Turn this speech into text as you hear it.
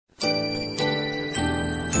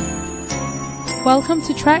Welcome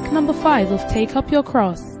to track number 5 of Take Up Your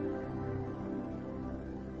Cross.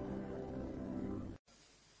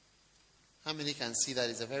 How many can see that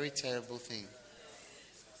it's a very terrible thing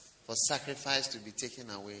for sacrifice to be taken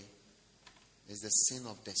away? It's the sin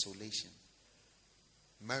of desolation.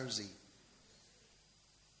 Mercy.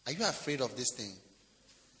 Are you afraid of this thing?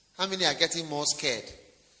 How many are getting more scared?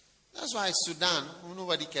 That's why Sudan,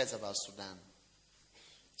 nobody cares about Sudan.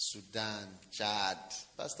 Sudan, Chad.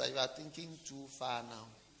 Pastor, you are thinking too far now.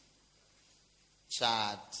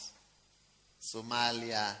 Chad,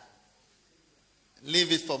 Somalia.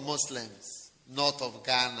 Leave it for Muslims. North of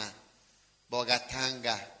Ghana,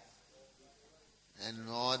 Bogatanga, and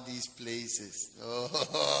all these places. Oh,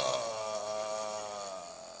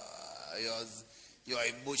 your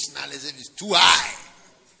emotionalism is too high.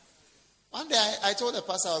 One day I told the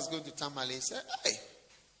pastor I was going to Tamale. He said, hey,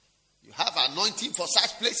 you have anointing for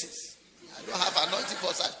such places. I don't have anointing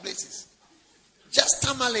for such places. Just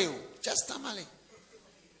Tamale. Just Tamale.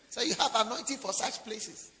 So you have anointing for such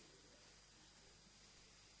places.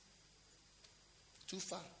 Too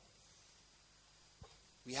far.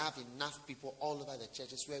 We have enough people all over the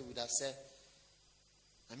churches where we would have said,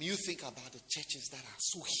 you think about the churches that are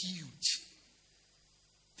so huge.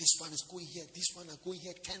 This one is going here, this one are going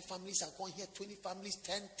here, 10 families are going here, 20 families,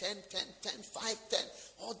 10, 5, 10.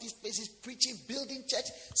 All these places preaching, building church,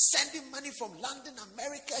 sending money from London,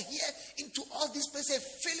 America here into all these places,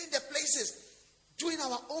 filling the places, doing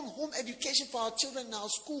our own home education for our children in our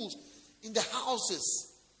schools, in the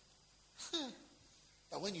houses.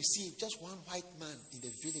 But when you see just one white man in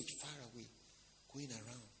the village far away, going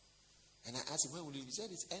around, and I asked him, when will you? He said,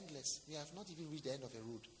 it's endless. We have not even reached the end of a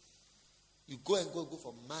road. You go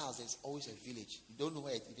for miles, there's always a village. You don't know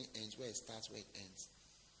where it even ends, where it starts, where it ends.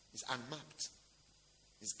 It's unmapped.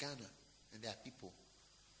 It's Ghana, and there are people.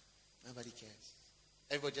 Nobody cares.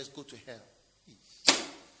 Everybody just go to hell.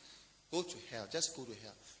 Go to hell. Just go to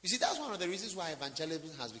hell. You see, that's one of the reasons why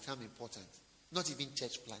evangelism has become important. Not even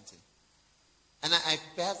church planting. And I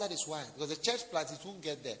perhaps that is why. Because the church planting won't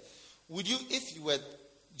get there. Would you, if you were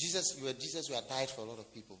Jesus, who had died for a lot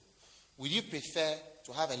of people, would you prefer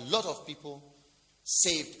to have a lot of people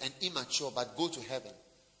saved and immature but go to heaven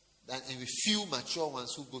and with few mature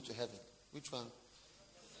ones who go to heaven? Which one?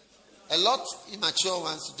 A lot immature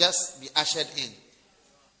ones to just be ushered in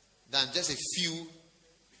than just a few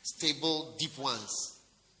stable, deep ones.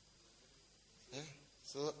 Yeah?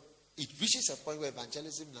 So it reaches a point where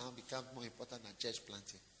evangelism now becomes more important than church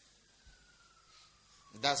planting.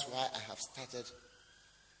 And that's why I have started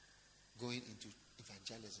going into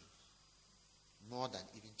evangelism more than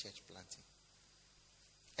even church planting.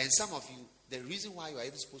 And some of you, the reason why you are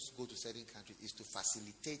even supposed to go to certain countries is to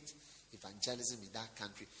facilitate evangelism in that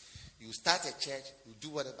country. You start a church, you do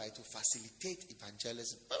whatever to facilitate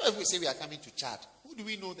evangelism. When we say we are coming to Chad, who do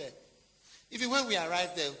we know there? Even when we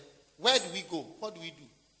arrive there, where do we go? What do we do?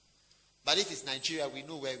 But if it's Nigeria, we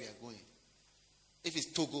know where we are going. If it's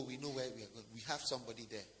Togo, we know where we are going. We have somebody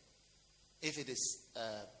there. If it is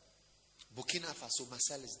Burkina Faso,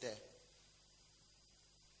 Marcel is there.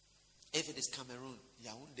 If it is Cameroon,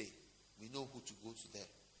 Yaoundé, we know who to go to there.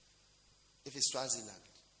 If it's Swaziland,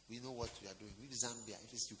 we know what we are doing. If it's Zambia,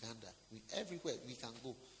 if it's Uganda, everywhere we can go.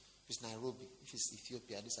 If it's Nairobi, if it's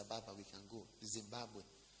Ethiopia, Addis Ababa, we can go. If it's Zimbabwe,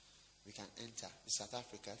 we can enter. If it's South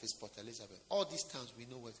Africa, if it's Port Elizabeth, all these towns we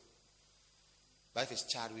know what. But if it's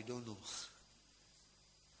Chad, we don't know.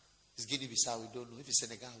 If it's Guinea-Bissau, we don't know. If it's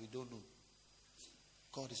Senegal, we don't know.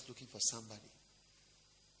 God is looking for somebody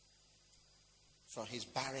from his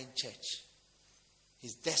barren church,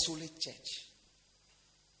 his desolate church,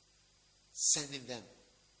 sending them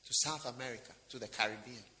to South America, to the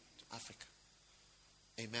Caribbean, to Africa.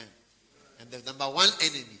 Amen. And the number one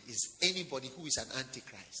enemy is anybody who is an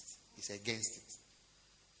antichrist. He's against it.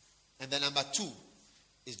 And the number two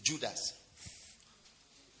is Judas.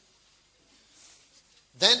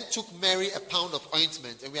 Then took Mary a pound of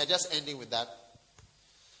ointment, and we are just ending with that.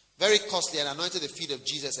 Very costly, and anointed the feet of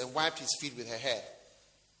Jesus and wiped his feet with her hair.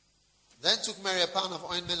 Then took Mary a pound of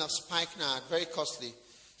ointment of spikenard, very costly,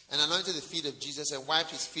 and anointed the feet of Jesus and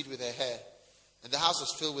wiped his feet with her hair. And the house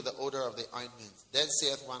was filled with the odor of the ointment. Then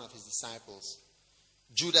saith one of his disciples,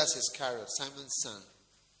 Judas Iscariot, Simon's son,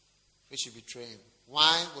 which should betray him,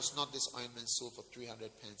 why was not this ointment sold for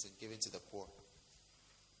 300 pence and given to the poor?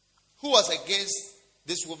 Who was against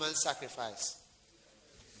this woman's sacrifice?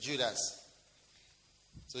 Judas.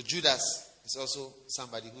 So Judas is also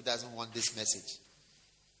somebody who doesn't want this message.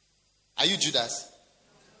 Are you Judas?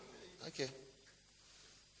 Okay.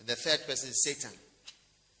 And the third person is Satan.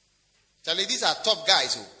 Charlie, these are top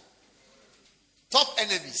guys. Top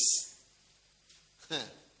enemies.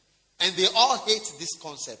 And they all hate this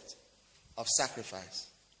concept of sacrifice.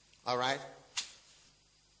 All right?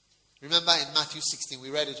 Remember in Matthew 16, we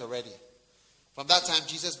read it already. From that time,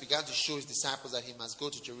 Jesus began to show his disciples that he must go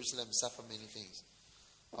to Jerusalem and suffer many things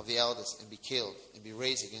of the elders and be killed and be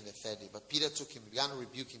raised again the third day. But Peter took him and began to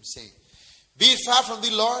rebuke him, saying, Be it far from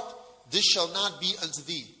thee, Lord, this shall not be unto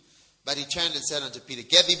thee. But he turned and said unto Peter,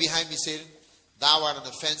 Get thee behind me, Satan. Thou art an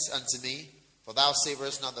offense unto me, for thou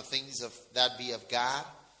savorest not the things of that be of God,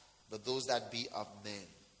 but those that be of men.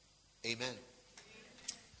 Amen.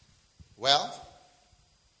 Well,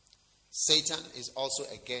 Satan is also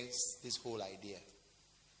against this whole idea.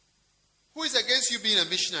 Who is against you being a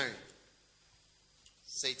missionary?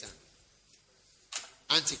 Satan.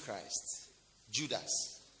 Antichrist.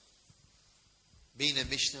 Judas. Being a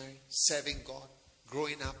missionary, serving God,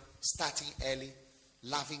 growing up, starting early,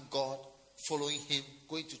 loving God, following him,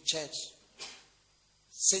 going to church.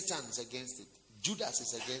 Satan is against it. Judas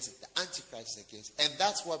is against it. The Antichrist is against it. And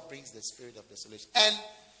that's what brings the spirit of desolation. And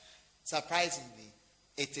surprisingly,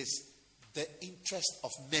 it is the interest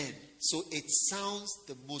of men. So it sounds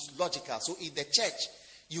the most logical. So in the church,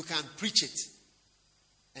 you can preach it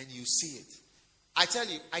and you see it. I tell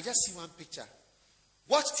you, I just see one picture.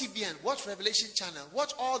 Watch TBN, watch Revelation Channel,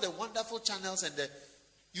 watch all the wonderful channels, and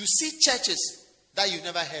you see churches that you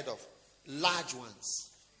never heard of. Large ones.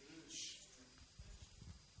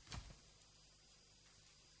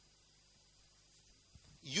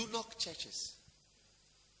 Eunuch churches.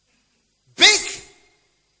 Big,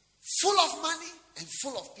 full of money and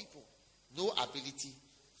full of people. No ability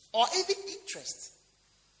or even interest.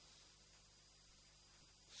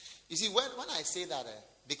 You see, when I say that,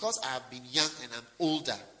 because I have been young and I'm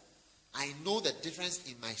older, I know the difference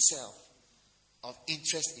in myself of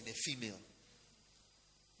interest in a female.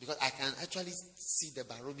 Because I can actually see the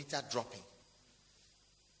barometer dropping.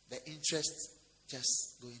 The interest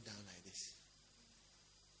just going down like this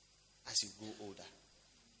as you grow older.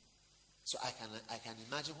 So I can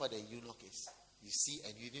imagine what a eunuch is. You see,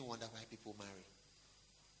 and you even wonder why people marry.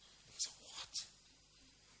 Because what?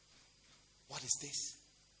 What is this?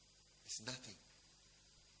 It's nothing.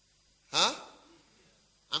 Huh?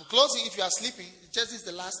 I'm closing. If you are sleeping, it just is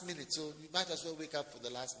the last minute, so you might as well wake up for the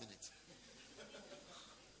last minute.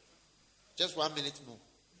 Just 1 minute more.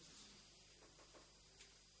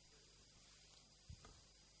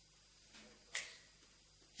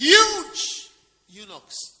 Huge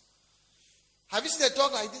eunuchs. Have you seen a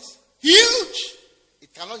dog like this? Huge.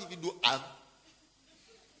 It cannot even do arm.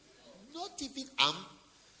 Not even arm.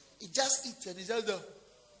 It just eats and it's just the.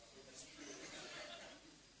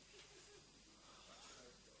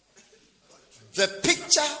 The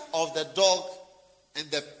picture of the dog and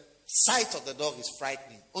the sight of the dog is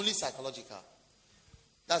frightening. Only psychological.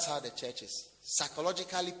 That's how the church is.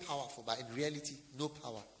 Psychologically powerful, but in reality, no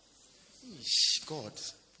power. God,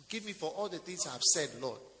 forgive me for all the things I've said,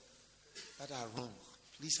 Lord, that are wrong.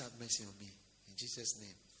 Please have mercy on me. In Jesus'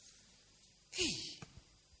 name. Hey.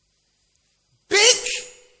 Big,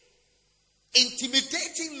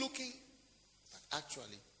 intimidating looking, but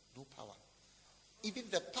actually, no power. Even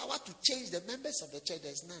the power to change the members of the church,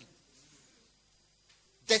 there's none.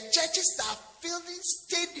 The churches are filling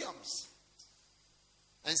stadiums.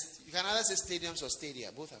 And you can either say stadiums or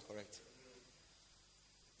stadia. Both are correct.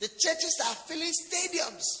 The churches are filling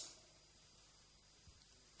stadiums.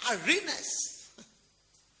 Arenas.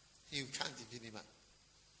 You can't even imagine.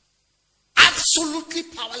 Absolutely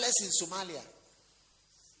powerless in Somalia.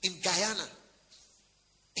 In Guyana.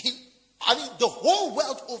 The whole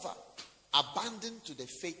world over. Abandoned to the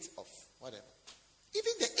fate of whatever.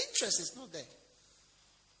 Even the interest is not there.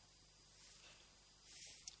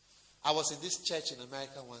 I was in this church in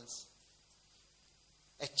America once.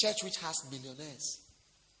 A church which has millionaires.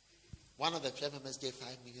 One of the church members gave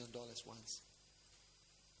 $5 million once.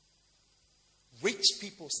 Rich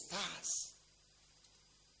people, stars.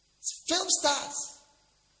 Film stars.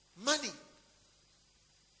 Money.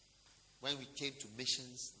 When we came to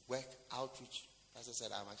missions, work, outreach, as I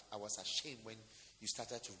said, I was ashamed when you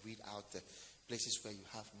started to read out the places where you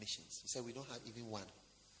have missions. He said, we don't have even one.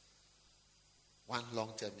 One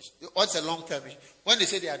long-term mission. What's a long-term mission? When they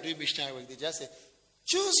say they are doing missionary work, they just say,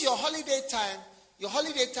 choose your holiday time. Your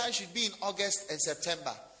holiday time should be in August and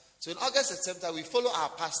September. So in August and September, we follow our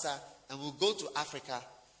pastor and we'll go to Africa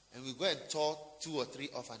and we'll go and tour 2 or 3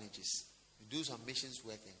 orphanages. We do some missions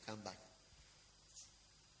work and come back.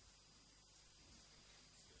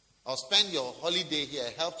 Or spend your holiday here,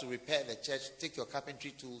 help to repair the church, take your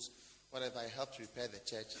carpentry tools, whatever, help to repair the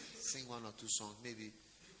church, sing 1 or 2 songs, maybe.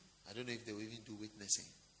 I don't know if they will even do witnessing.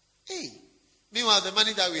 Hey, meanwhile, the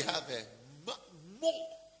money that we have here, more.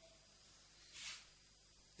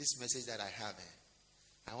 this message that I have,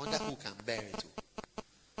 I wonder who can bear it.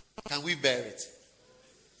 Can we bear it?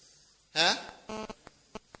 Huh?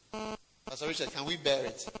 Pastor Richard, can we bear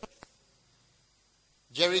it?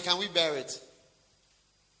 Jerry, can we bear it?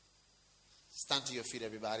 Stand to your feet,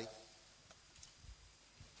 everybody.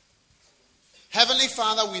 Heavenly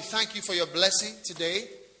Father, we thank you for your blessing today,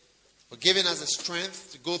 for giving us the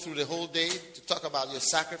strength to go through the whole day, to talk about your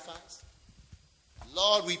sacrifice.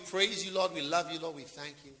 Lord, we praise you. Lord, we love you. Lord, we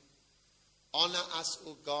thank you. Honor us,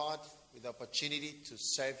 O God, with the opportunity to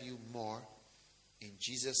serve you more. In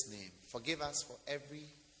Jesus' name. Forgive us for every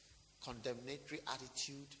condemnatory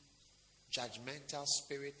attitude, judgmental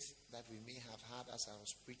spirit that we may have had as I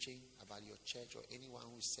was preaching about your church or anyone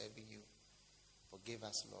who is serving you. Forgive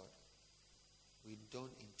us, Lord. We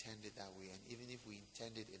don't intend it that way. And even if we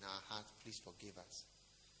intend it in our heart, please forgive us.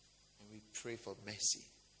 And we pray for mercy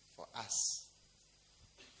for us.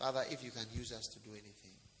 Father, if you can use us to do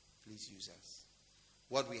anything, please use us.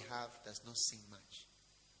 What we have does not seem much,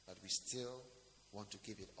 but we still want to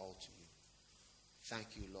give it all to you.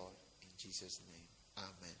 Thank you, Lord, in Jesus' name.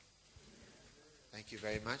 Amen. Thank you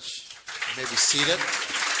very much. You may be seated.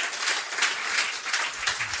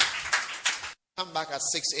 Come back at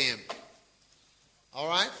 6 a.m. All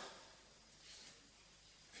right?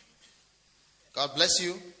 God bless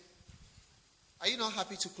you. Are you not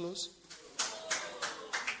happy to close?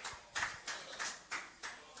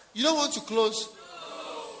 You don't want to close?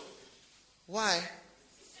 Why?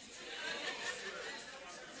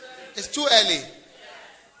 It's too early.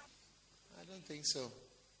 I don't think so.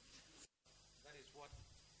 That is what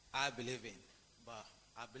I believe in. But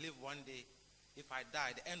I believe one day, if I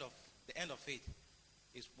die, the end of faith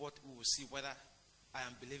is what we will see whether I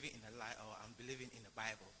am believing in a lie or I'm believing in the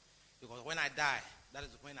Bible. Because when I die, that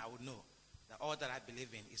is when I would know that all that I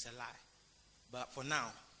believe in is a lie. But for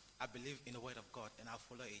now, I believe in the word of God and I'll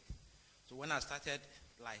follow it. So when I started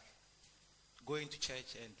going to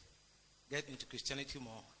church and get into Christianity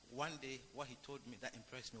more, one day what he told me that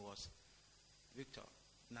impressed me was, Victor,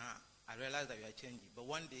 now I realize that you are changing, but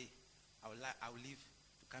one day I will leave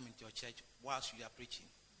to come into your church whilst you are preaching.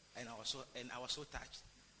 And I was so touched.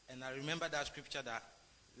 And I remember that scripture that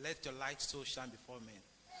let your light so shine before men,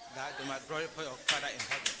 that they might glorify your Father in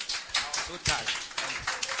heaven. I was so touched. And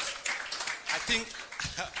I think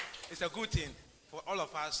it's a good thing for all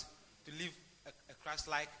of us to live a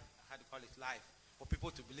Christ-like, how do you call it, life, for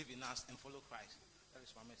people to believe in us and follow Christ. That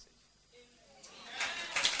is my message.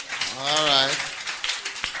 All right.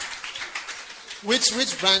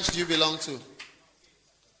 Which branch do you belong to?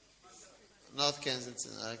 North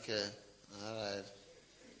Kensington. Okay. All right.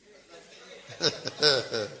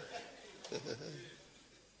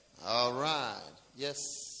 All right. Yes.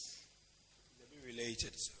 They're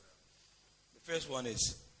related. So, the first one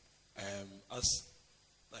is as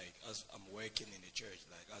I'm working in a church,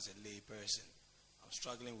 like as a lay person, I'm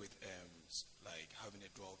struggling with having a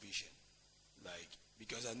dual vision,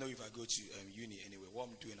 because I know if I go to uni anyway, what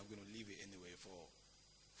I'm doing, I'm going to leave it anyway for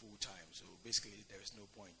full time. So basically, there is no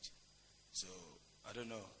point. So I don't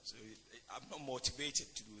know. So I'm not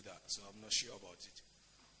motivated to do that. So I'm not sure about it.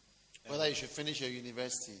 Whether you should finish your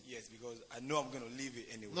university. Yes, because I know I'm going to leave it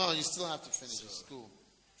anyway. No, you still have to finish school.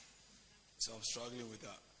 So I'm struggling with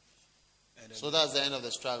that. And so that's the end of the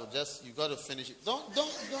struggle. Just you got to finish it. Don't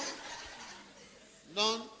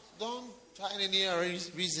find any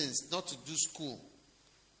reasons not to do school.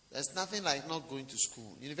 There's nothing like not going to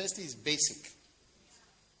school. University is basic.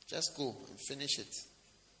 Just go and finish it.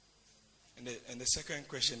 And the second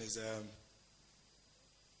question is,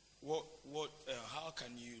 how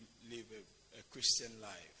can you live a Christian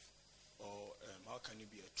life, or how can you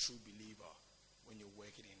be a true believer when you're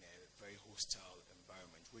working in a very hostile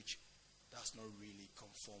environment, which does not really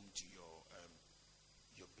conform to your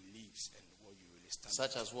beliefs and what you really stand for?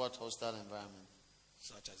 Such as what hostile environment?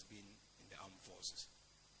 Such as being in the armed forces.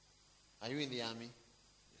 Are you in the army?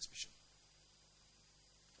 Yes, Bishop.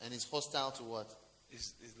 And it's hostile to what?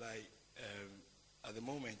 It's like, at the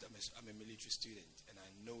moment, I'm a military student, and I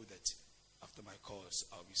know that after my course,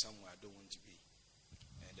 I'll be somewhere I don't want to be.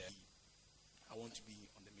 And I want to be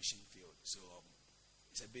on the mission field. So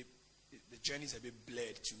it's a bit, the journey is a bit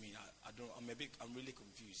blurred to me. I'm really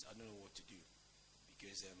confused. I don't know what to do,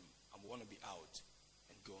 because I want to be out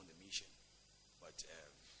and go on the mission. But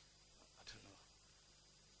I don't know.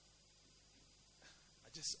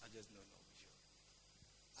 I just don't know.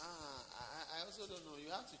 I also don't know. You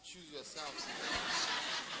have to choose yourself.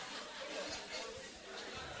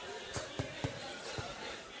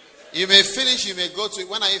 You may finish, you may go to it.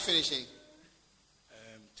 When are you finishing?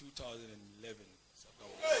 2011.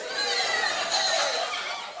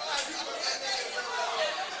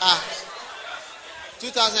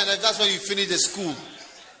 2011, that's when you finish the school.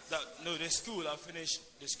 The school I finish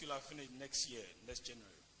next year, next January.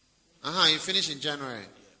 You finish in January.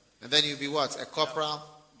 Yeah. And then you'll be what? A corporal?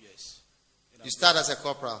 Yes. You start as a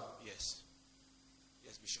corporal? Yes.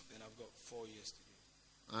 Yes, Bishop. Then I've got 4 years to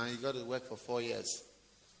do. You got to work for 4 years.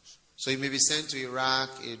 So you may be sent to Iraq,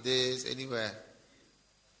 anywhere.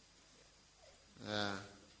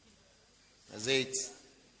 That's 8.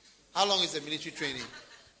 How long is the military training?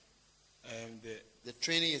 The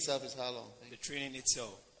training itself is how long? The training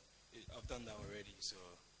itself, I've done that already. So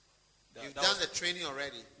you've done the training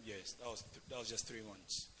already? Yes, that was just 3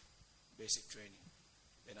 months, basic training.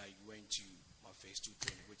 Then I went to my phase 2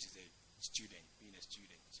 training, which is being a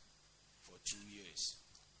student for 2 years.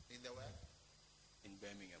 In the where? In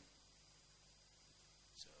Birmingham.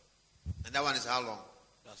 So. And that one is how long?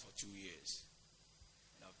 That's for 2 years.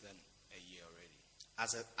 And I've done a year already.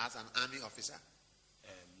 As an army officer?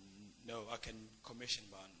 No, I can commission,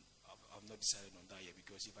 but I've not decided on that yet,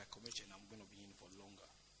 because if I commission, I'm going to be in for longer,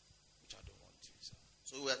 which I don't want to.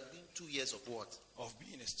 So we are doing 2 years of what? Of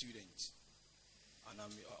being a student, and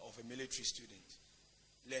I'm of a military student,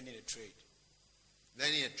 learning a trade.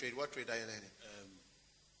 Learning a trade? What trade are you learning?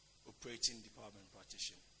 Operating department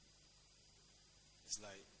practitioner. It's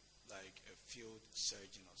like a field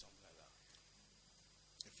surgeon or something like that.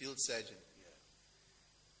 A field surgeon? Yeah.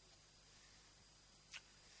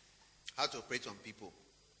 How to operate on people?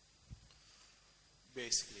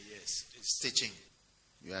 Basically, yes. It's teaching.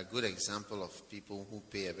 You are a good example of people who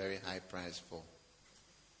pay a very high price for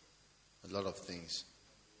a lot of things.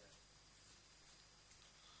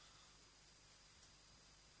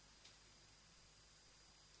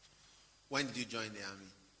 When did you join the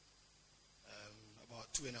army?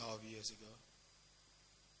 About 2.5 years ago.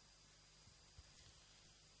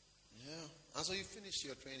 Yeah. And so you finished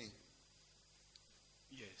your training?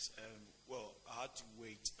 Yes. Well, I had to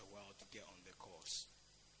wait a while to get on the course.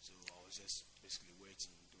 So I was just basically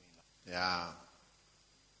waiting, doing that. Yeah.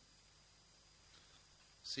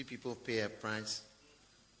 See, people pay a price.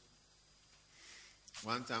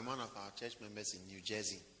 One time, one of our church members in New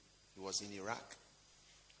Jersey, he was in Iraq.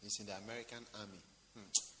 He's in the American army.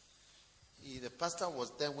 The pastor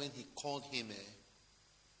was there when he called him. He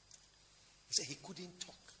said he couldn't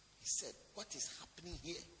talk. He said, "What is happening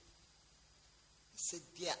here?" He said,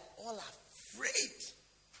 "They are all afraid."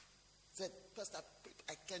 He said, "Pastor,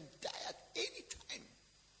 I can die at any time."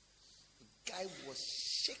 The guy was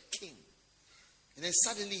shaking. And then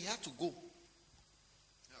suddenly he had to go.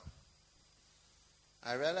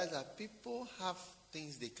 I realized that people have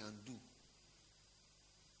things they can do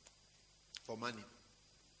for money.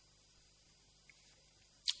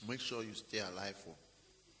 Make sure you stay alive for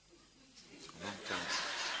a long time.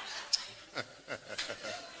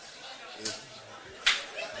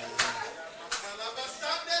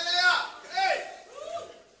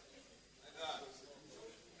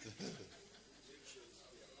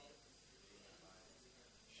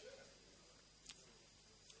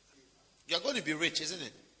 You're going to be rich, isn't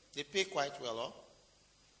it? They pay quite well, huh?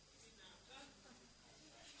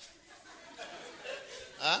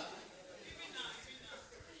 Huh?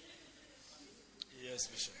 Yes,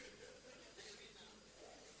 Bishop.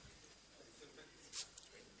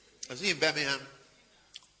 I see in Birmingham.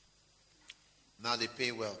 Now they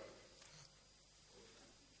pay well.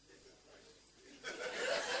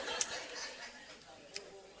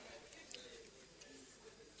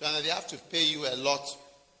 So they have to pay you a lot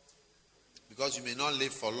because you may not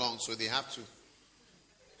live for long, so they have to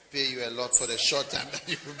pay you a lot for the short time that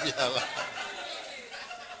you will be alive.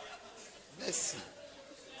 Mercy.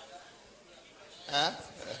 Huh?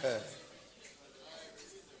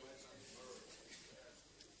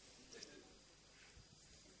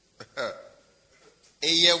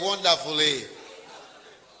 Wonderfully.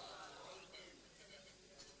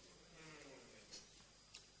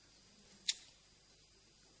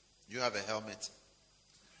 You have a helmet.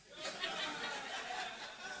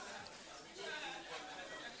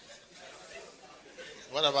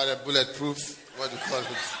 What about a bulletproof? What do you call it?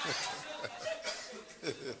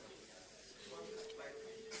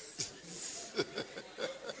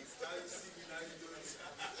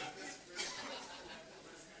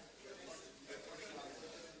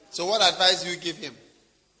 So what advice do you give him?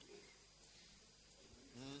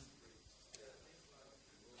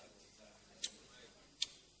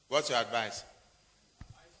 What's your advice?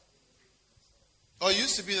 Oh, you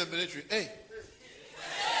used to be in the military. Hey.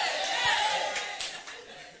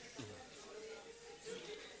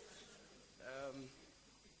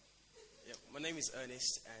 My name is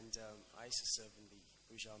Ernest, and I used to serve in the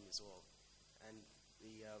British Army as well. And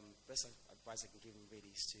the best advice I can give him really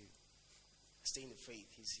is to stay in the faith.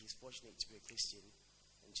 He's fortunate to be a Christian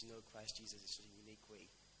and to know Christ Jesus in such a unique way.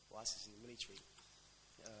 Whilst he's in the military,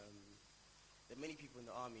 there are many people in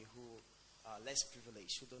the army who are less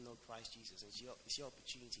privileged, who don't know Christ Jesus, and it's your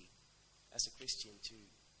opportunity as a Christian to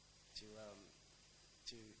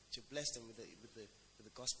bless them with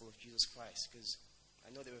the gospel of Jesus Christ. Because I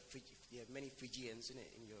know there are many Fijians in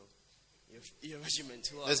it in your regiment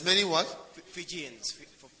who are. There's many what? Fijians,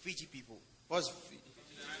 for Fiji people. What's Fiji?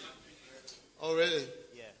 Oh, really?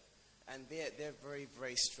 Yeah, and they're very,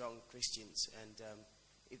 very strong Christians, and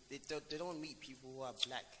they don't meet people who are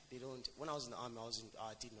black. They don't. When I was in the army,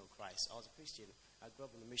 I didn't know Christ. I was a Christian. I grew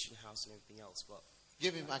up in the mission house and everything else, but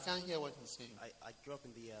Give him. I can't hear what he's saying. I grew up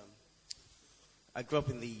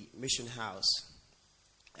in the mission house,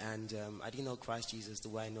 and I didn't know Christ Jesus the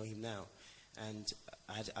way I know him now, and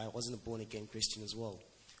I wasn't a born again Christian as well.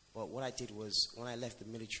 But what I did was, when I left the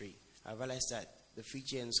military, I realized that the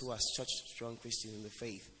Fijians, who are such strong Christians in the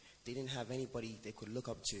faith, they didn't have anybody they could look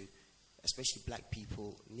up to, especially black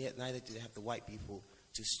people. Neither did they have the white people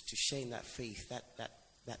to share in that faith, that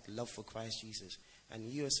love for Christ Jesus. And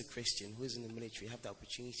you as a Christian who is in the military have the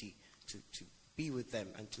opportunity to be with them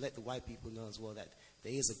and to let the white people know as well that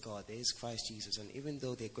there is a God, there is Christ Jesus. And even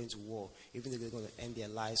though they're going to war, even though they're going to end their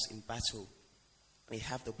lives in battle, they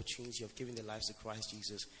have the opportunity of giving their lives to Christ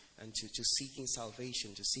Jesus and to seeking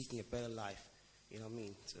salvation, to seeking a better life. You know what I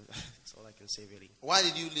mean? So that's all I can say, really. Why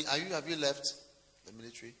did you leave? Have you left the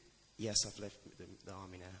military? Yes, I've left the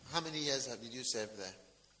army now. How many years did you serve there?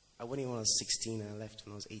 I went in when I was 16 and I left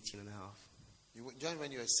when I was 18 and a half. You joined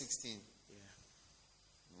when you were 16? Yeah.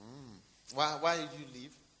 Why did you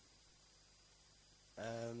leave?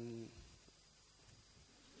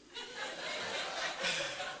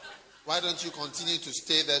 Why don't you continue to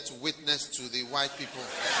stay there to witness to the white people?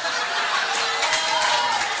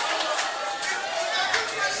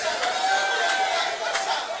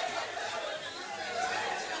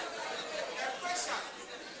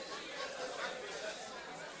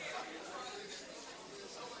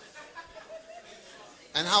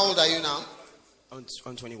 And how old are you now? I'm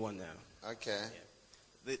 21 now. Okay.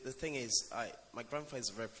 Yeah. The thing is, my grandfather is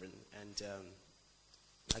a reverend, and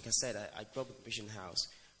like I said, I grew up in a mission house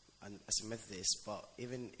and as a Methodist. But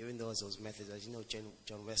even though I was Methodist, as you know,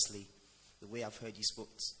 John Wesley, the way I've heard you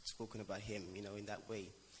spoken about him, you know, in that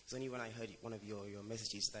way, it's only when I heard one of your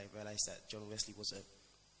messages that I realized that John Wesley was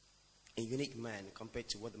a unique man compared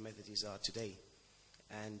to what the Methodists are today.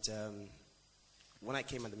 And when I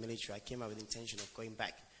came out of the military, I came out with the intention of going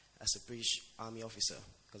back as a British Army officer,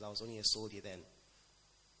 because I was only a soldier then.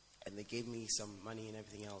 And they gave me some money and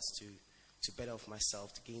everything else to better off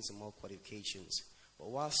myself, to gain some more qualifications. But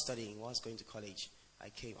while studying, while going to college,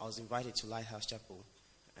 I was invited to Lighthouse Chapel.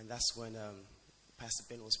 And that's when Pastor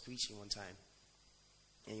Ben was preaching one time.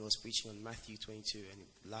 And he was preaching on Matthew 22, and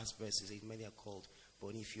the last verse is, many are called, but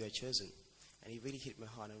only few are chosen. And it really hit my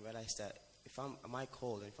heart, and I realized that if I'm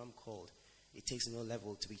called, it takes no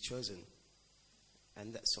level to be chosen.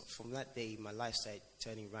 And so from that day, my life started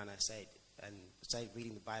turning around. I started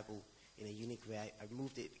reading the Bible in a unique way. I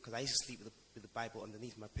moved it, because I used to sleep with the Bible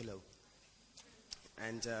underneath my pillow.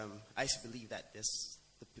 And I used to believe that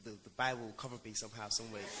the Bible will cover me somehow,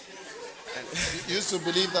 some way. And you used to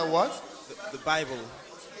believe that what? The Bible.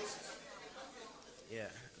 Yeah,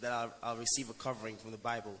 that I'll receive a covering from the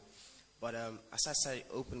Bible. But as I started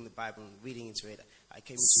opening the Bible and reading into it, I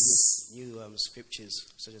came into new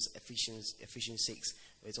scriptures, such as Ephesians 6,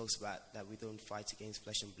 where it talks about that we don't fight against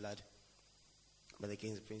flesh and blood, but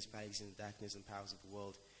against the principalities and darkness and powers of the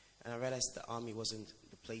world. And I realized the army wasn't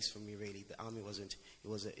the place for me, really. The army wasn't. It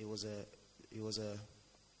was a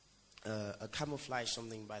camouflage,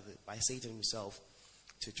 something by Satan himself,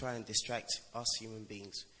 to try and distract us human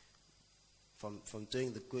beings from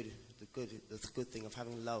doing the good thing of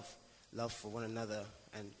having love for one another,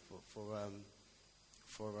 and for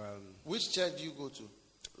which church do you go to?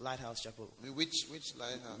 Lighthouse Chapel. Which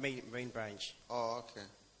lighthouse? Main branch. Oh, okay.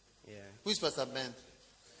 Yeah. Who's Pastor Ben?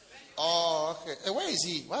 Oh, okay. Hey, where is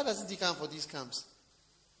he? Why doesn't he come for these camps?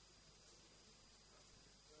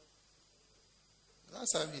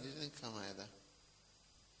 Last time he didn't come either.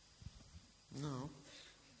 No.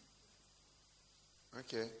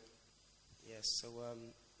 Okay. Yes.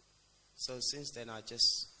 So since then, I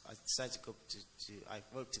decided to go I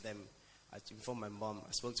wrote to them. I informed my mom.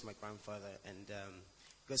 I spoke to my grandfather, and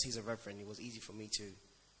because he's a reverend, it was easy for me to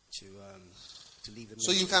leave the.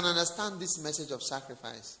 So you can understand this message of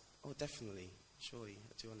sacrifice. Oh, definitely, surely,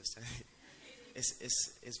 I do understand.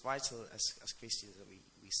 It's vital as Christians that we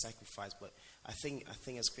sacrifice, but I think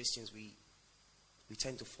as Christians we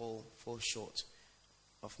tend to fall short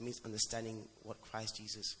misunderstanding what Christ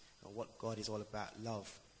Jesus and what God is all about,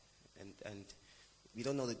 love. And we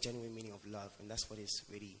don't know the genuine meaning of love, and that's what is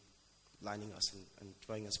really blinding us and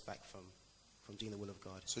drawing us back from doing the will of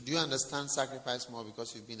God. So do you understand sacrifice more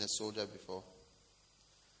because you've been a soldier before?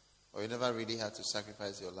 Or you never really had to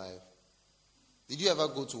sacrifice your life? Did you ever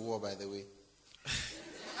go to war, by the way?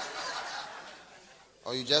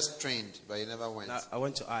 Or you just trained, but you never went? No, I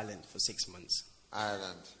went to Ireland for 6 months.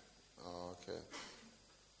 Ireland. Oh, okay.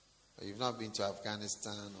 But you've not been to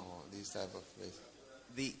Afghanistan or these type of places?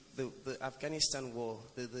 The Afghanistan war,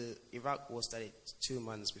 the Iraq war started 2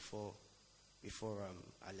 months before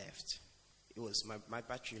I left. It was my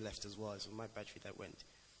battery left as well. It was my battery that went.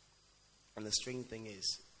 And the strange thing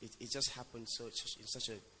is, it just happened in such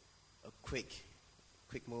a quick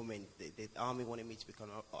moment. The army wanted me to become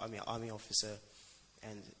an army officer,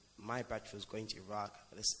 and my battery was going to Iraq.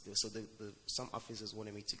 So some officers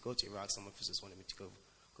wanted me to go to Iraq. Some officers wanted me to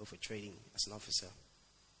go for training as an officer.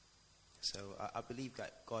 So I believe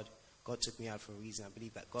that God took me out for a reason. I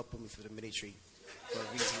believe that God put me through the military for a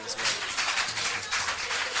reason as well.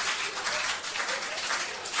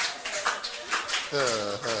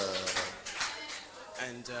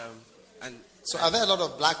 And so are there a lot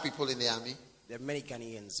of black people in the army? There are many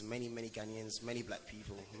Ghanaians, many Ghanaians, many black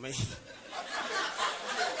people. Many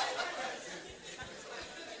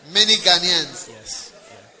Ghanaians? Yes.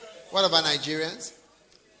 Yeah. What about Nigerians?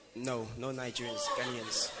 No Nigerians,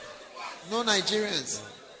 Ghanaians. No Nigerians? No.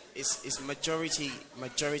 It's majority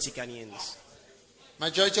Ghanaians.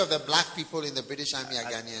 Majority of the black people in the British Army are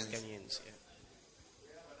Ghanaians? Ghanaians, yeah.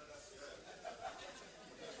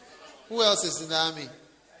 Who else is in the army?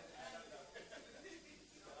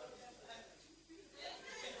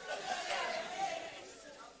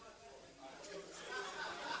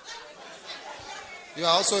 You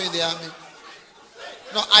are also in the army?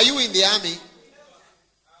 No, are you in the army?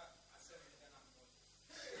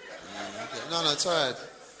 Okay. No, it's all right.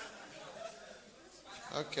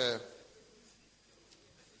 Okay.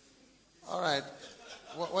 All right.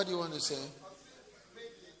 What do you want to say?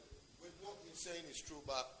 What he's saying is true,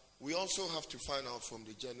 but we also have to find out from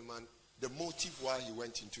the gentleman the motive why he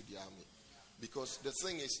went into the army. Because the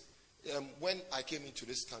thing is, when I came into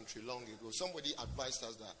this country long ago, somebody advised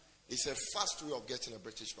us that it's a fast way of getting a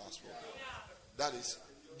British passport. That is,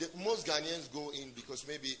 most Ghanaians go in because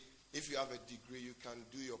maybe if you have a degree, you can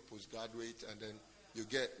do your postgraduate, and then you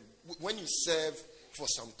get, when you serve for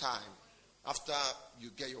some time, after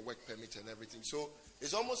you get your work permit and everything. So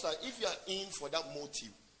it's almost like if you are in for that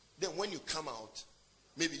motive, then when you come out,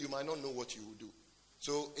 maybe you might not know what you will do.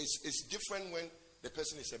 So it's different when the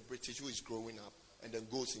person is a British who is growing up and then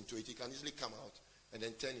goes into it. He can easily come out and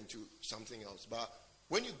then turn into something else. But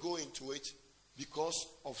when you go into it because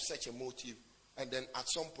of such a motive, and then at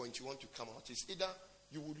some point you want to come out, it's either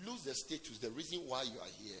you will lose the status, the reason why you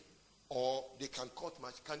are here, or they can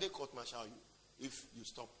they court martial you if you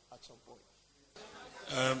stop at some point?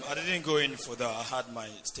 I didn't go in for that. I had my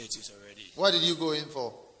status already. What did you go in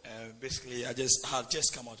for? Basically, I had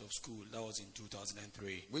just come out of school. That was in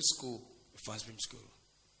 2003. Which school? Fansbrim School.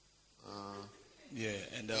 Yeah,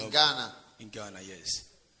 and in Ghana. In Ghana, yes.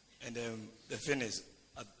 And the thing is,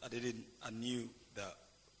 I knew that.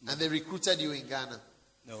 And they recruited you in Ghana?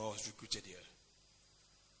 No, I was recruited here.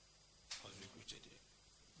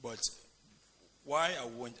 But why I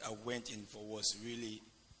went in for was really,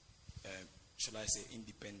 should I say,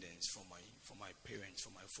 independence for my parents, for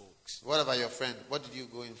my folks. What about your friend? What did you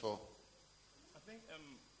go in for? I think,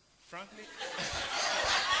 frankly,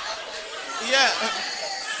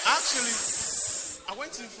 actually, I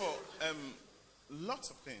went in for lots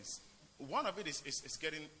of things. One of it is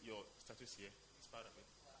getting your status here. It's part of it.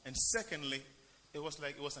 And secondly, it was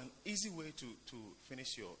an easy way to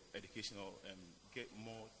finish your education or get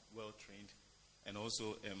more well trained, and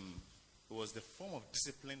also it was the form of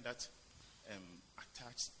discipline that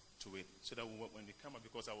attached to it, so that when they come up,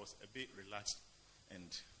 because I was a bit relaxed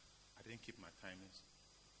and I didn't keep my timings,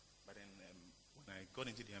 but then when I got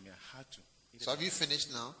into the army, I had to. So have you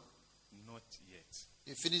finished now? Not yet.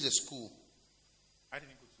 You finished the school? I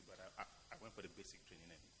didn't go to, but I went for the basic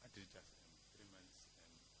training, and I did just 3 months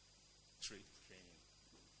trade training.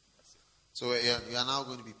 That's it. So you are now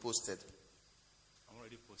going to be posted? I'm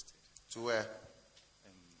already posted. To where?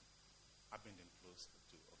 Abingdon, close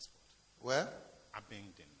to Oxford. Where?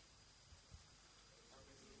 Abingdon,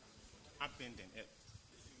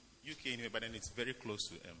 UK anyway, but then it's very close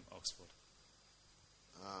to Oxford.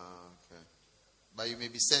 Okay. But you may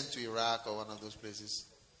be sent to Iraq or one of those places?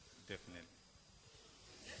 Definitely.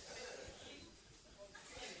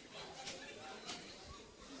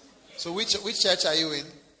 So which church are you in?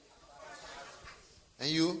 And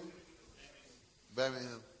you?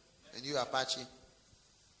 Birmingham. And you, Apache?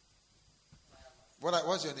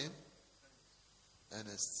 What's your name?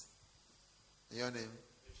 Ernest. Your name?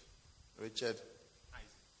 Richard.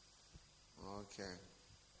 Okay.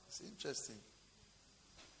 It's interesting.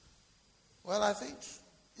 Well, I think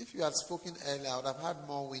if you had spoken earlier, I would have had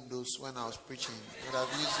more windows when I was preaching. I would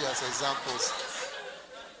have used you as examples.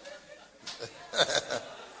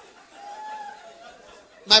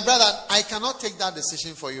 My brother, I cannot take that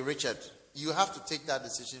decision for you, Richard. You have to take that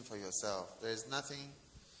decision for yourself. There is nothing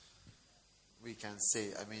we can say.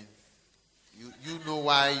 I mean, you know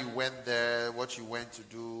why you went there, what you went to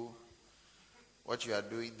do, what you are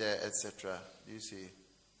doing there, etc. Do you see?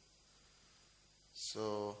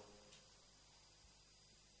 So,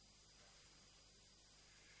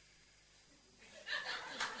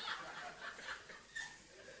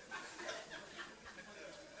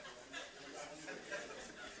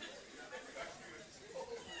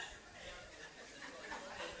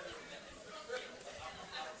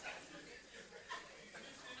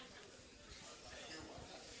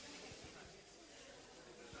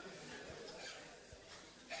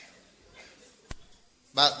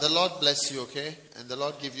 but the Lord bless you, okay? And the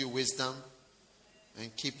Lord give you wisdom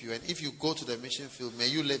and keep you. And if you go to the mission field, may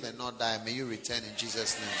you live and not die. May you return in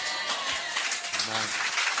Jesus' name. Amen.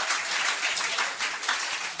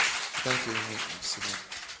 Thank you.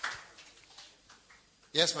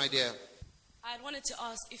 Yes, my dear. I wanted to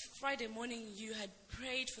ask if Friday morning you had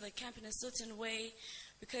prayed for the camp in a certain way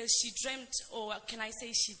because she dreamt, or can I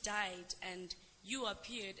say she died, and you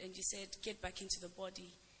appeared and you said, get back into the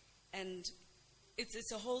body. And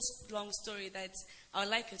it's a whole long story that I would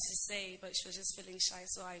like her to say, but she was just feeling shy,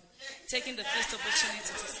 so I'm taking the first opportunity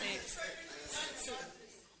to say it.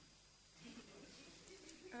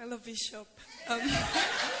 Hello, Bishop.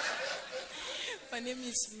 My name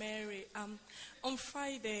is Mary. On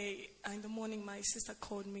Friday in the morning, my sister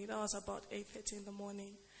called me. That was about 8:30 in the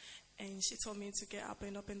morning. And she told me to get up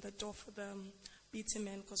and open the door for the BT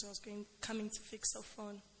man because I was coming to fix the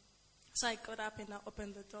phone. So I got up and I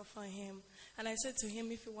opened the door for him. And I said to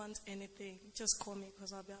him, if you want anything, just call me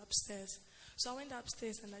because I'll be upstairs. So I went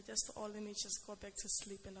upstairs and I just thought, let me just go back to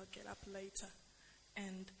sleep and I'll get up later.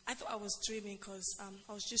 And I thought I was dreaming because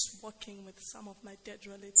I was just walking with some of my dead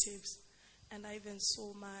relatives. And I even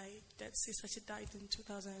saw my dead sister. She died in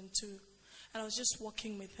 2002. And I was just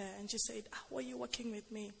walking with her. And she said, why are you walking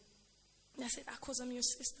with me? And I said, because I'm your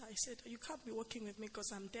sister. I said, you can't be walking with me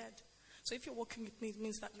because I'm dead. So if you're walking with me, it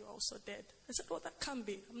means that you're also dead. I said, that can't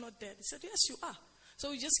be. I'm not dead. He said, yes, you are.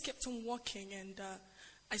 So we just kept on walking. And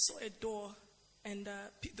I saw a door. And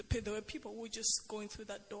there were people who were just going through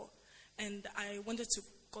that door. And I wanted to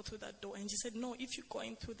go through that door. And she said, no, if you go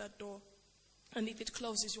in through that door, and if it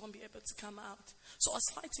closes, you won't be able to come out. So I was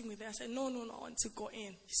fighting with her. I said, no, I want to go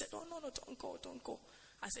in. She said, no, don't go.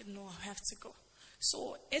 I said, no, I have to go.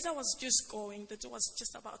 So as I was just going, the door was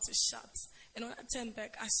just about to shut. And when I turned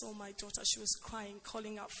back, I saw my daughter. She was crying,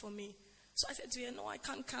 calling out for me. So I said to her, no, I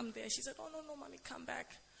can't come there. She said, no, mommy, come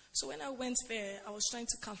back. So when I went there, I was trying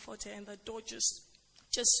to comfort her, and the door just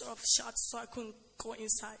sort of shut, so I couldn't go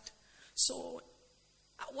inside. So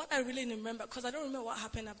what I really remember, because I don't remember what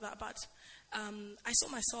happened after that, but I saw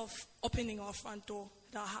myself opening our front door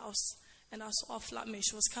at our house, and I saw our flatmate.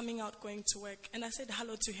 She was coming out, going to work, and I said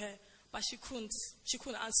hello to her, but she couldn't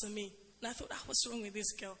answer me. And I thought, what's wrong with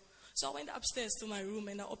this girl? So I went upstairs to my room,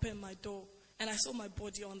 and I opened my door, and I saw my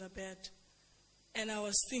body on the bed. And I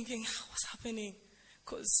was thinking, what's happening?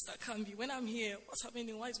 Because that can't be. When I'm here, what's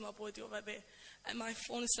happening? Why is my body over there? And my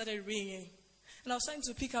phone started ringing. And I was trying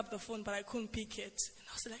to pick up the phone, but I couldn't pick it. And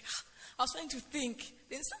I was like, I was trying to think.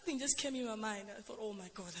 Then something just came in my mind. And I thought, oh my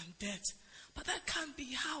God, I'm dead. But that can't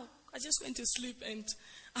be. How? I just went to sleep and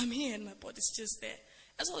I'm here and my body's just there.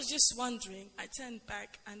 As I was just wondering, I turned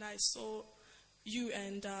back and I saw you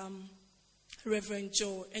and Reverend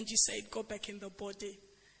Joe. And you said, go back in the body.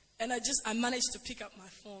 And I managed to pick up my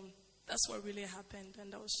phone. That's what really happened.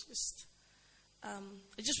 And I was just,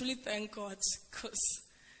 I just really thank God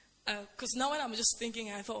because now when I'm just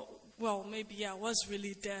thinking, I thought, well, maybe I was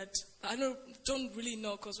really dead. I don't really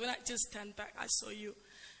know, because when I just turned back, I saw you,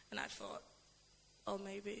 and I thought, oh,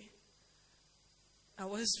 maybe I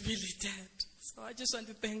was really dead. So I just want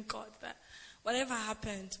to thank God that whatever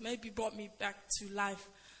happened maybe brought me back to life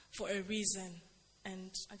for a reason,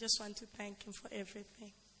 and I just want to thank Him for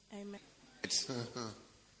everything. Amen.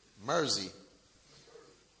 Mercy.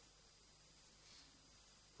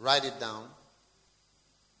 Write it down.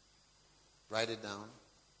 Write it down.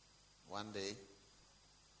 One day,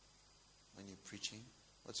 when you're preaching,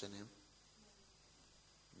 what's your name?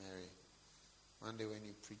 Mary. One day when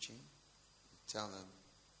you're preaching, tell them,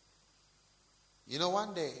 you know,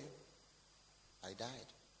 one day I died.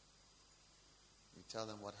 You tell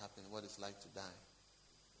them what happened, what it's like to die.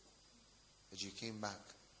 But you came back.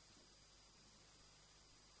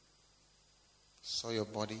 Saw your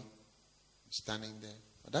body standing there.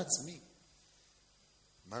 But that's me.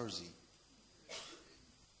 Mercy.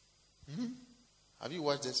 Have you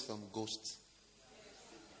watched this film, Ghost?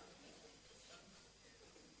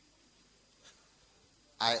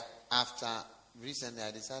 Recently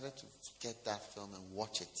I decided to get that film and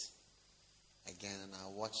watch it again, and I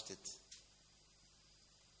watched it.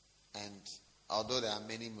 And although there are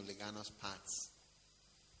many mulliganous parts,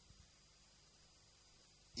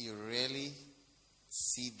 you really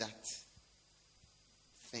see that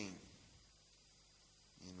thing.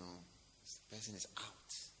 You know, this person is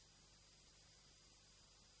out.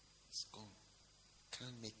 It's gone.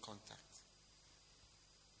 Can't make contact.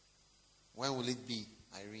 When will it be,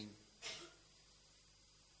 Irene?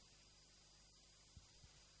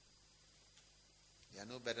 You are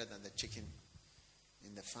no better than the chicken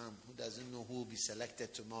in the farm who doesn't know who will be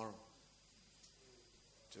selected tomorrow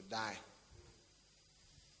to die.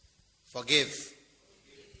 Forgive.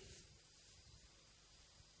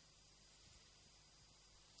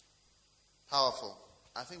 Powerful.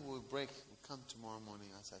 I think we'll break. We'll come tomorrow morning,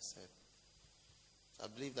 as I said. So I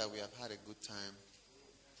believe that we have had a good time.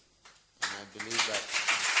 And I believe that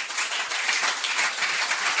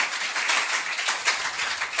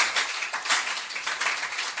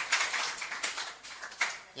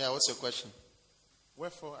yeah, what's your question?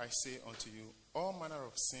 Wherefore I say unto you, all manner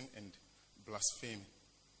of sin and blasphemy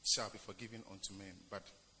shall be forgiven unto men, but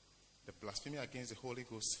the blasphemy against the Holy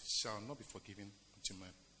Ghost shall not be forgiven unto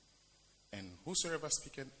men. And whosoever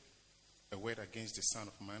speaketh a word against the Son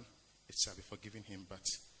of Man, it shall be forgiven him. But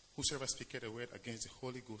whosoever speaketh a word against the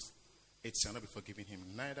Holy Ghost, it shall not be forgiven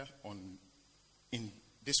him, neither in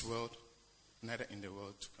this world, neither in the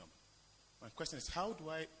world to come. My question is, how do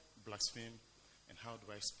I blaspheme and how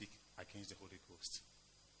do I speak against the Holy Ghost?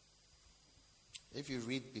 If you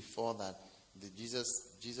read before that,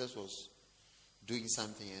 Jesus was doing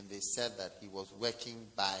something and they said that he was working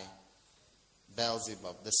by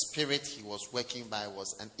Beelzebub. The spirit he was working by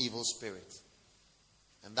was an evil spirit.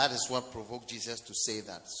 And that is what provoked Jesus to say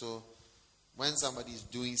that. So when somebody is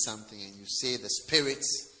doing something and you say the spirit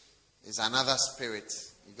is another spirit,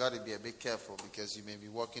 you got to be a bit careful because you may be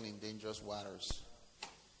walking in dangerous waters.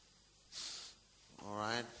 All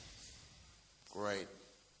right? Great.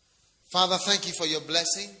 Father, thank you for your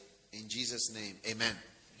blessing. In Jesus' name, amen.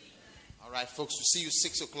 All right, folks, we'll see you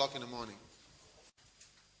 6 o'clock in the morning.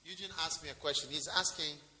 Eugene asked me a question. He's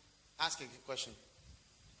asking a question.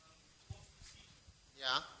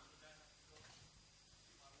 Yeah?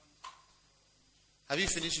 Have you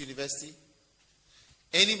finished university?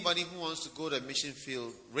 Anybody who wants to go to a mission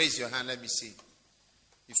field, raise your hand, let me see.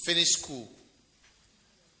 You finished school.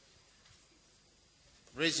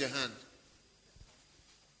 Raise your hand.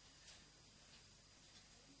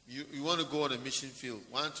 You want to go on a mission field.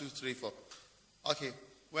 1, 2, 3, 4. Okay,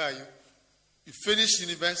 where are you? You finished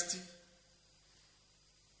university?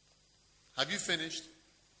 Have you finished?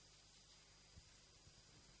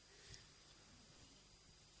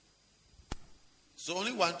 So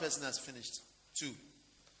only one person has finished. 2,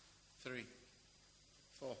 3,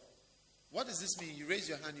 4. What does this mean? You raise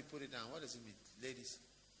your hand, you put it down. What does it mean? Ladies?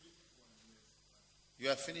 You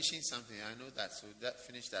are finishing something. I know that. So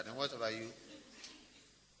finish that. And what about you?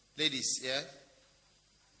 Ladies, yeah?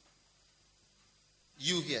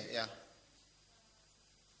 You here, yeah?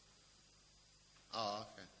 Oh,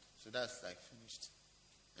 okay. So that's like finished.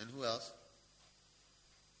 And who else?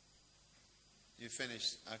 You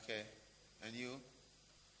finished. Okay. And you?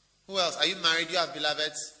 Who else? Are you married? You have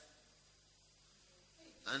beloveds?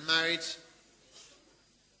 Unmarried?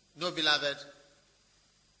 No beloved?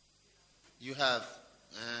 You have.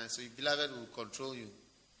 So your beloved will control you.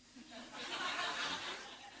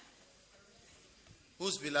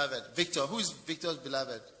 Who's beloved? Victor. Who is Victor's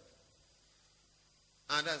beloved?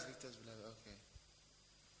 That's Victor's beloved. Okay.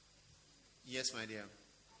 Yes, my dear.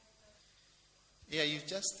 Yeah, you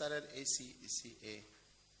just started ACA.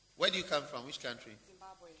 Where do you come from? Which country?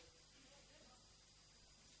 Zimbabwe.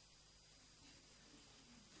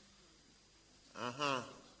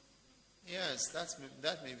 Yes,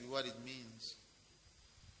 that may be what it means.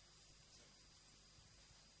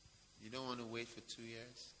 You don't want to wait for 2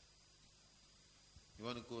 years? You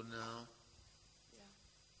want to go now? Yeah.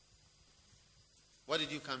 What did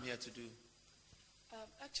you come here to do?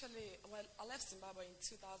 Actually, I left Zimbabwe in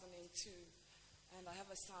 2002, and I have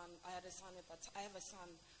a son. I have a son,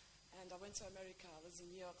 and I went to America. I was in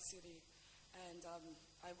New York City, and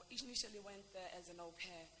I initially went there as an au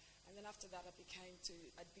pair, and then after that I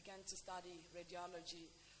began to study radiology.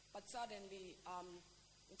 But suddenly,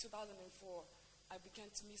 in 2004, I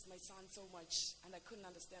began to miss my son so much, and I couldn't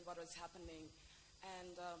understand what was happening.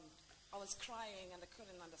 And I was crying, and I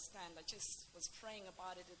couldn't understand. I just was praying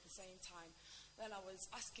about it at the same time. Then I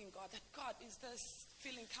was asking God, that God, is this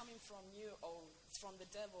feeling coming from you or from the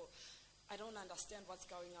devil? I don't understand what's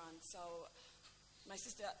going on. So my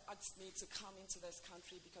sister asked me to come into this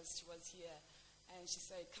country because she was here. And she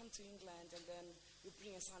said, come to England, and then you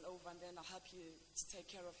bring your son over, and then I'll help you to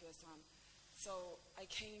take care of your son. So I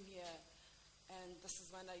came here, and this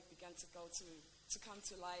is when I began to come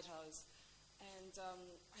to Lighthouse. And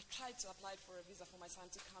I tried to apply for a visa for my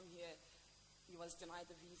son to come here. He was denied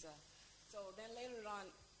the visa. So then later on,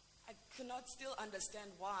 I could not still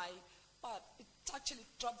understand why, but it actually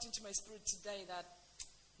dropped into my spirit today that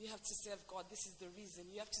you have to serve God. This is the reason.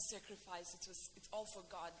 You have to sacrifice. It's all for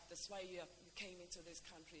God. That's why you came into this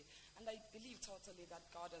country. And I believe totally that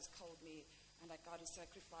God has called me and that God has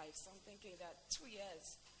sacrificed. So I'm thinking that 2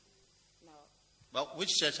 years, no. But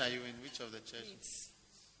which church are you in? Which of the churches? Leeds.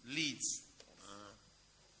 Leeds. Yes.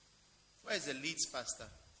 Where is the Leeds pastor?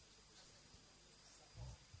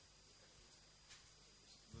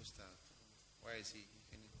 Gustav. Where is he?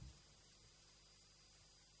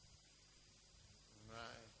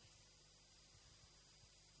 Right.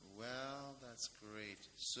 Well, that's great.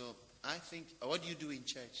 So I think, what do you do in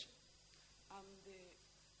church? I'm the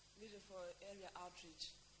leader for area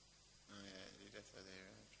outreach. Oh yeah, leader for the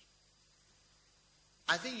area outreach.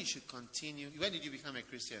 I think you should continue. When did you become a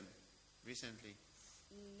Christian? Recently?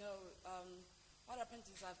 No. What happened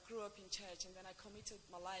is I grew up in church, and then I committed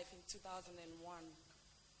my life in 2001.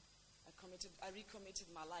 I recommitted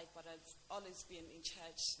my life, but I've always been in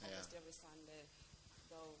church almost every Sunday.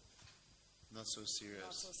 So not so serious.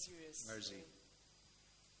 Not so serious. Mercy.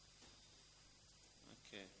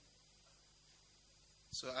 Okay.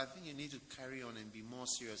 So I think you need to carry on and be more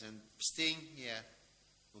serious. And staying here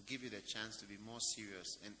will give you the chance to be more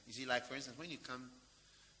serious. And you see, like for instance, when you come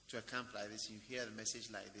to a camp like this, you hear a message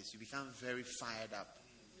like this, you become very fired up.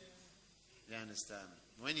 You understand?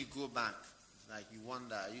 When you go back, it's like you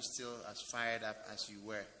wonder, are you still as fired up as you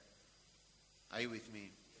were? Are you with me?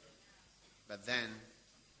 But then,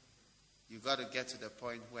 you got to get to the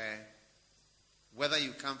point where, whether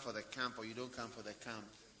you come for the camp or you don't come for the camp,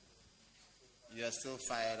 you are still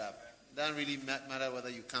fired up. It doesn't really matter whether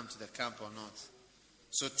you come to the camp or not.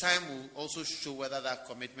 So time will also show whether that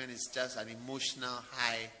commitment is just an emotional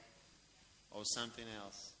high or something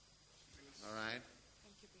else. All right?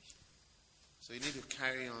 Thank you, Bishop. So you need to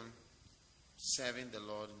carry on serving the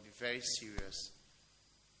Lord and be very serious.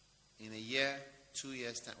 In a year, 2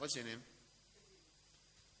 years' time. What's your name?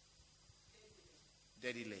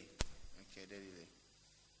 Dedile. Okay, Dedile.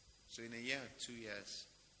 So in a year, 2 years'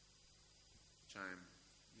 time,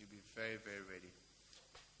 you'll be very, very ready.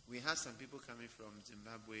 We have some people coming from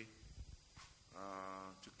Zimbabwe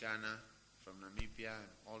to Ghana, from Namibia, and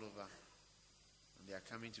all over. And they are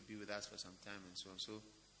coming to be with us for some time and so on. So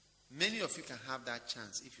many of you can have that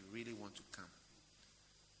chance if you really want to come.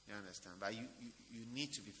 You understand? But you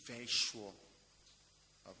need to be very sure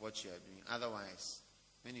of what you are doing. Otherwise,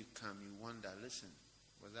 when you come, you wonder, listen,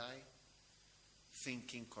 was I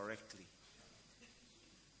thinking correctly?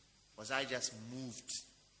 Was I just moved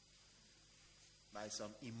by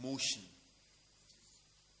some emotion?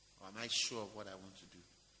 Or am I sure of what I want to do?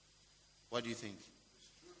 What do you think?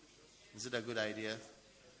 Is it a good idea?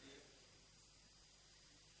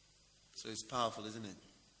 So it's powerful, isn't it?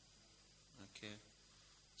 Okay.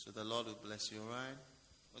 So the Lord will bless you, all right?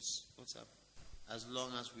 What's up? As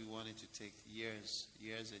long as we want it to take years and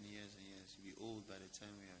years and years, you'll be old by the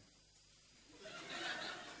time we are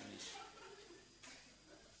finished.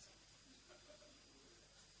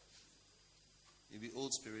 You'll be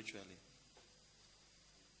old spiritually.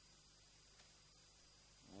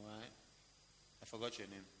 All right? I forgot your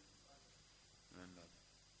name. Remember.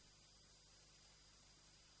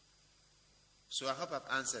 So I hope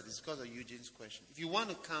I've answered. It's because of Eugene's question. If you want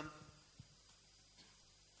to come,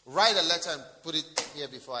 write a letter and put it here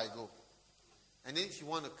before I go. And then if you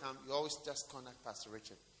want to come, you always just contact Pastor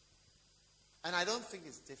Richard. And I don't think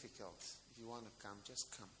it's difficult. If you want to come,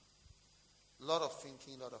 just come. A lot of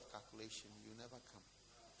thinking, a lot of calculation, you never come.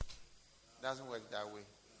 It doesn't work that way.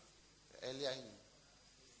 The earlier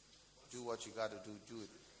you do what you got to do it.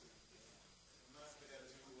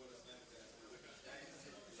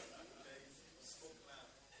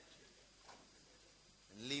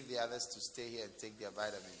 And leave the others to stay here and take their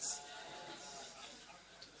vitamins.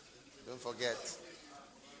 Don't forget.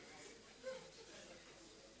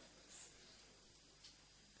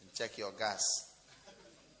 check your gas.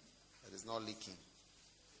 That is not leaking.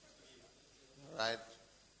 All right?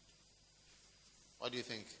 What do you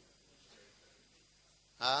think?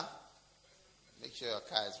 Huh? Make sure your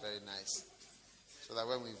car is very nice. So that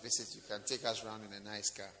when we visit, you can take us around in a nice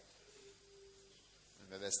car.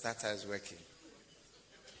 And that the starter is working.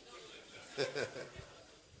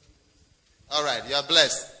 All right, you are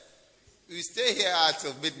blessed. We stay here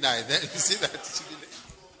until midnight. Then you see that.